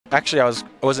Actually, I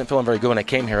wasn't feeling very good when I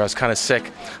came here. I was kind of sick,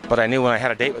 but I knew when I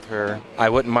had a date with her, I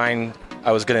wouldn't mind.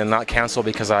 I was going to not cancel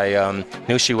because I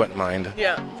knew she wouldn't mind.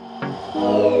 Yeah.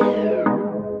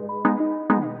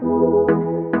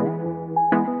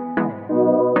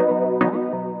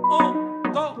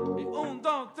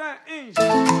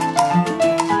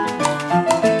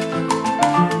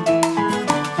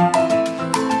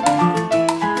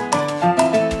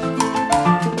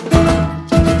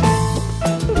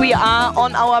 We are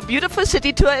on our beautiful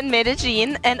city tour in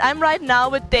Medellin, and I'm right now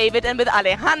with David and with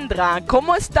Alejandra.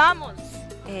 ¿Cómo estamos?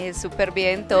 Súper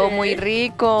bien, todo muy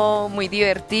rico, muy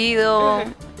divertido.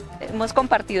 Hemos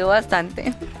compartido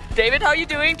bastante. David, how are you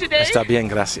doing today? Está bien,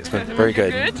 gracias. Very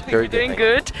good. Very good. Doing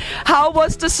good. How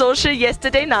was the social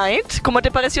yesterday night? ¿Cómo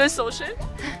te pareció el social?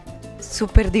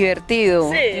 Súper divertido.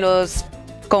 Sí. Los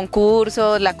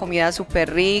concursos, la comida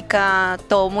súper rica,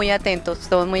 todos muy atentos,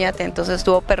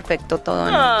 estuvo perfecto todo.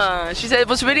 She said it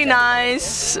was really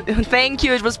nice. Thank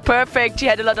you, it was perfect. She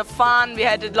had a lot of fun. We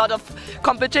had a lot of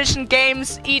competition,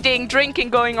 games, eating, drinking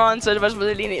going on, so it was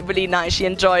really, really nice. She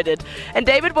enjoyed it. And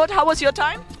David, how was your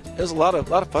time? It was a lot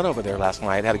of fun over there last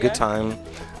night. Had a good time.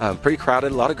 Pretty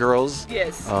crowded, a lot of girls.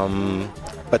 Yes.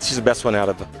 But she's the best one out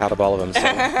of all of them. So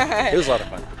it was a lot of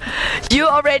fun. You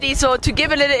already, so to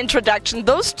give a little introduction,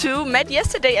 those two met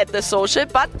yesterday at the social,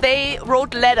 but they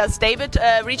wrote letters. David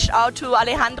reached out to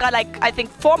Alejandra I think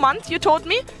 4 months, you told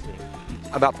me?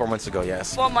 About 4 months ago,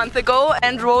 yes. 4 months ago,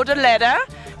 and wrote a letter.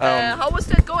 How was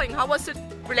that going? How was the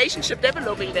relationship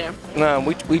developing there?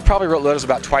 We probably wrote letters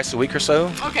about twice a week or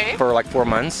so. Okay. For like 4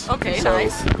 months. Okay, so,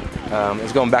 nice. It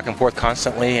was going back and forth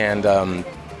constantly, and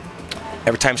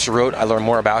every time she wrote, I learned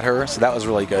more about her, so that was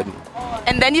really good.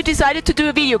 And then you decided to do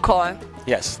a video call.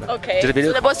 Yes. Okay. Did a video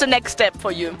so that was the next step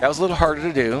for you. That was a little harder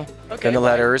to do than the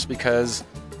letters because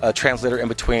a translator in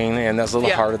between, and that's a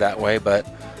little harder that way. But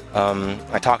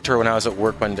I talked to her when I was at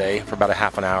work one day for about a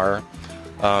half an hour.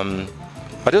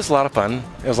 But it was a lot of fun.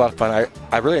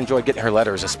 I really enjoyed getting her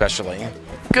letters, especially.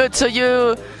 Good. So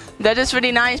that is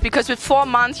really nice because with 4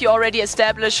 months you already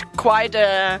established quite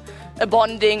a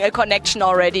bonding, a connection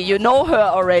already. You know her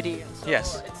already. So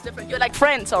yes. It's different. You're like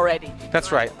friends already.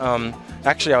 That's right.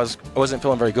 Actually, I wasn't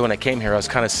feeling very good when I came here. I was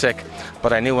kind of sick,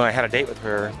 but I knew when I had a date with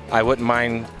her, I wouldn't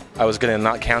mind. I was going to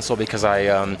not cancel because I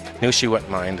knew she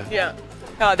wouldn't mind. Yeah.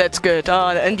 Oh, that's good. Oh,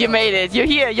 and you made it. You're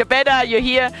here. You're better. You're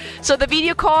here. So the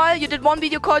video call, you did 1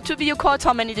 video call, 2 video calls.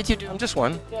 How many did you do? Just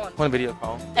one. One video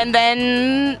call. And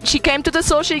then she came to the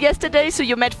social yesterday. So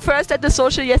you met first at the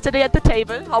social yesterday at the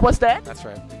table. How was that? That's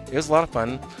right. It was a lot of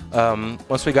fun.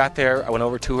 Once we got there, I went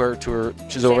over to her.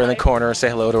 She's over in the corner. Say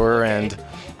hello to her and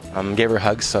gave her a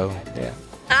hug. So yeah.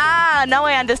 Ah, now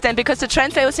I understand, because the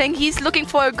translator was saying he's looking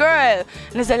for a girl.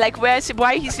 And I said, like, why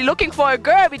is he looking for a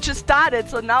girl? We just started,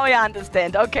 so now I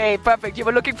understand. Okay, perfect. You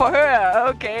were looking for her.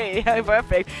 Okay,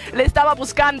 perfect. Le estaba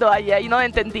buscando ayer, no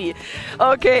entendí.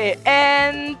 Okay,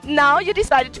 and now you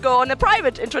decided to go on a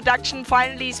private introduction,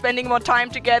 finally spending more time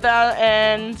together.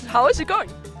 And how is it going?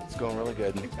 It's going really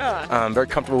good. I'm very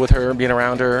comfortable with her, being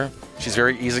around her. She's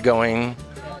very easygoing.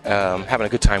 Having a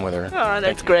good time with her. Oh,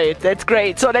 that's great, that's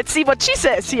great. So let's see what she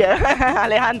says here,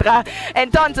 Alejandra.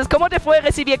 Entonces, ¿cómo te fue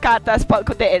recibir cartas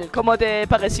de él? ¿Cómo te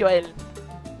pareció él?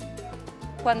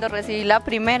 Cuando recibí la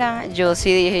primera, yo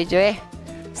sí dije,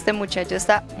 este muchacho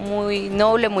está muy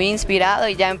noble, muy inspirado,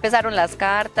 y ya empezaron las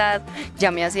cartas,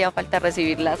 ya me hacía falta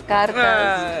recibir las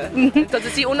cartas.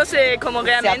 Entonces sí, uno como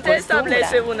realmente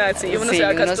establece uno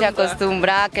se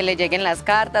acostumbra a que le lleguen las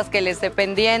cartas, que le esté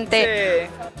pendiente,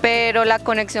 pero la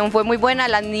conexión fue muy buena.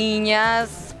 Las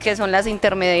niñas, que son las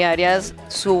intermediarias,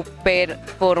 súper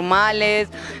formales,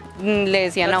 le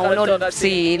decían a uno,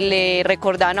 sí, le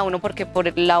recordaban a uno, porque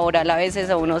por la oral a veces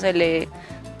a uno se le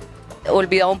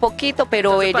olvidaba un poquito,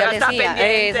 pero ella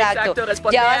decía, exacto,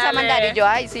 ya vas a mandar, y yo,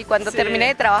 ay, sí, cuando termine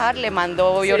de trabajar le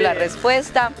mando yo la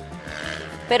respuesta,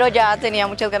 pero ya tenía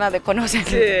muchas ganas de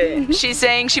conocerlo. She's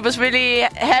saying she was really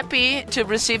happy to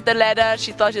receive the letter.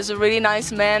 She thought he's a really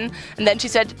nice man, and then she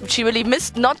said she really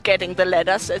missed not getting the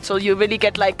letters, so you really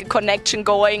get like a connection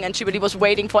going, and she really was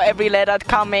waiting for every letter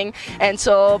coming, and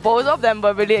so both of them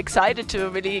were really excited to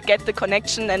really get the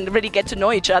connection and really get to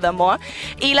know each other more.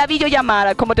 Y la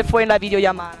videollamada, ¿cómo te fue en la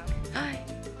videollamada?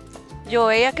 Yo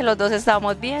veía que los dos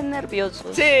estábamos bien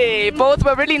nerviosos. Sí, both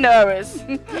were really nervous.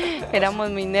 Éramos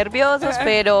muy nerviosos,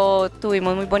 pero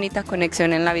tuvimos muy bonita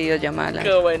conexión en la videollamada.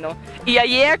 Qué bueno. Y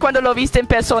ayer cuando lo viste en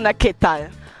persona, ¿qué tal?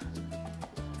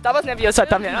 Estabas nerviosa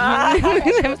también.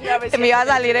 Se me iba a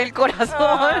salir el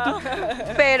corazón.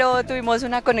 Pero tuvimos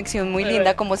una conexión muy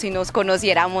linda, como si nos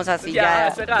conociéramos así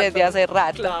ya desde hace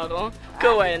rato. Claro. qué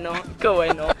bueno, qué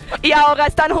bueno. Y ahora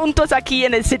están juntos aquí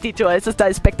en el City Tour, eso está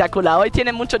espectacular. Hoy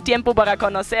tienen mucho tiempo para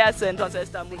conocerse, entonces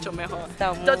está mucho mejor.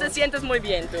 Entonces te sientes muy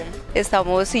bien tú.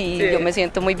 Estamos, sí, yo me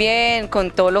siento muy bien con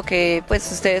todo lo que,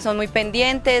 pues ustedes son muy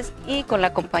pendientes y con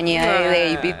la compañía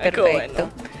de David, perfecto.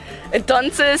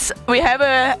 Entonces, we have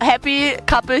a happy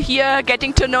couple here,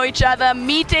 getting to know each other,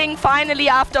 meeting finally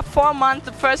after 4 months,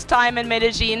 the first time in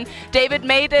Medellin. David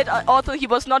made it, although he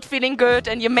was not feeling good,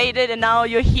 and you made it, and now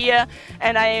you're here.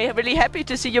 And I'm really happy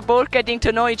to see you both getting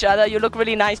to know each other. You look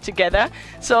really nice together.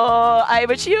 So I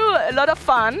wish you a lot of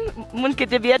fun. Que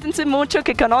diviértanse mucho,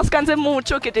 que conozcanse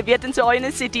mucho, que diviértanse hoy en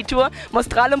el City Tour.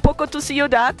 Mostrarle un poco tu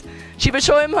ciudad. She will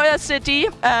show him her city,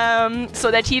 so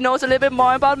that he knows a little bit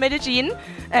more about Medellin.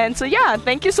 And so yeah,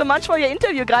 thank you so much for your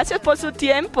interview. Gracias por su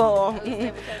tiempo.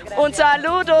 Un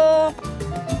saludo.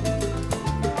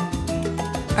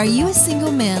 Are you a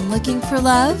single man looking for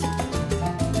love?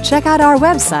 Check out our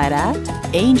website at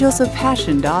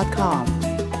angelsofpassion.com.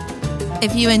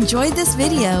 If you enjoyed this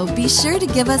video, be sure to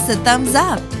give us a thumbs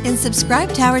up and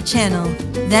subscribe to our channel.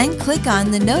 Then click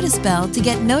on the notice bell to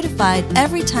get notified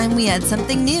every time we add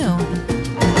something new.